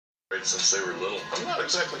Since they were little. I'm not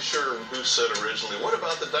exactly sure who said originally, what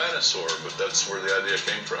about the dinosaur? But that's where the idea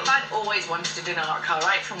came from. I'd always wanted to do an art car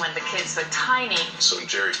right from when the kids were tiny. So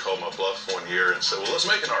Jerry called my bluff one year and said, well, let's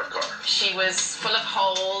make an art car. She was full of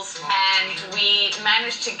holes, and we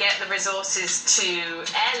managed to get the resources to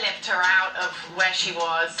airlift her out of where she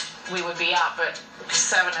was. We would be up at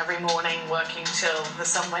 7 every morning working till the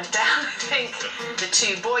sun went down, I think. The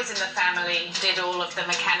 2 boys in the family did all of the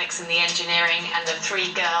mechanics and the engineering, and the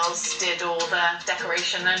 3 girls did all the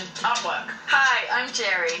decoration and artwork. Hi, I'm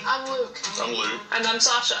Jerry. I'm Luke. I'm Luke. And I'm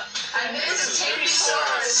Sasha. And this is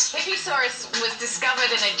Hippiesaurus. Hippiesaurus was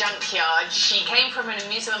discovered in a junkyard. She came from an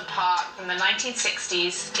amusement park from the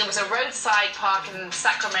 1960s. It was a roadside park in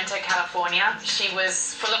Sacramento, California. She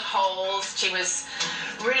was full of holes. She was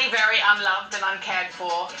really very unloved and uncared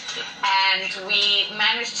for, and we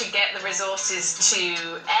managed to get the resources to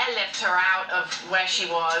airlift her out of where she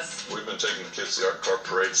was. We've been taking the kids to the art car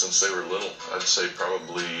parade since they were little. I'd say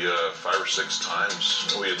probably 5 or 6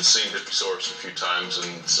 times. We had seen Hippiesaurus a few times,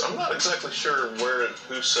 and I'm not exactly sure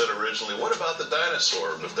who said originally, what about the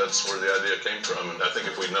dinosaur? But that's where the idea came from, and I think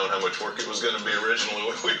if we'd known how much work it was going to be originally,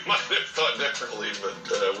 we might have thought differently, but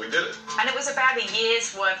we did it. And it was about a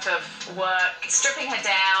year's worth of work, stripping her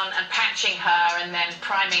down and patching her and then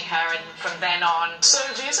priming her, and from then on. So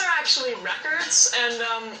these are actually records, and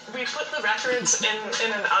we put the records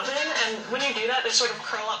in an oven, and when you do that, they sort of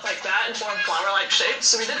curl up like that and form flower-like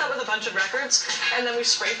shapes. So we did that with a bunch of records, and then we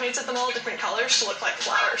spray painted them all different colors to look like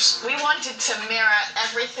flowers. We wanted to mirror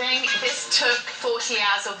everything. This took 40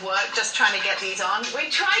 hours of work just trying to get these on. We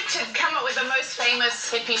tried to come up with the most famous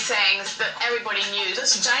hippie sayings that everybody knew.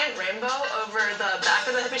 This giant rainbow over the back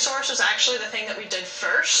of the Hippiesaurus is actually the thing that we did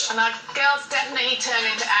first. And our girls definitely turned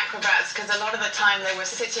into acrobats, because a lot of the time they were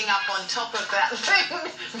sitting up on top of that thing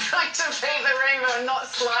trying to paint the rainbow and not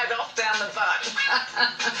slide off down the butt.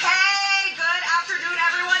 Hey, good afternoon,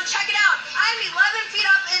 everyone. Check it out. I'm 11 feet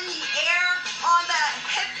up in the air on the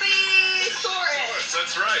Hippiesaurus.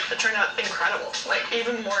 That's right. It turned out incredible, like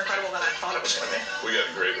even more incredible than I thought it was going to be. We got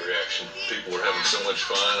a great reaction. People were having so much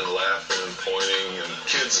fun and laughing and pointing, and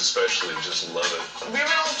kids especially just love it. We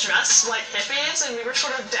were all dressed like hippies, and we were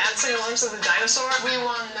sort of dancing alongside the dinosaur. We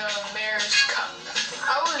won the Mayor's Cup.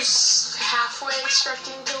 I was halfway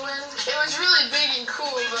expecting to win. It was really big and cool,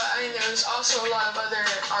 but I mean, there was also a lot of other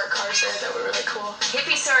art cars there that were really cool.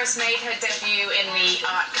 Hippiesaurus made her debut in the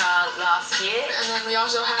art car last year. And then we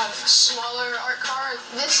also have smaller art car.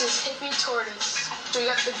 This is Hippie Tortoise. So we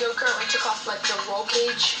got the go-kart, we took off like the roll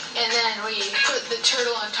cage, and then we put the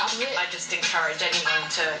turtle on top of it. I just encourage anyone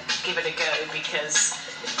to give it a go, because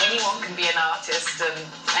anyone can be an artist and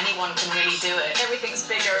anyone can really do it. Everything's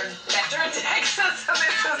bigger and better in Texas, so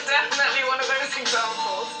this is definitely one of those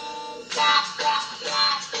examples.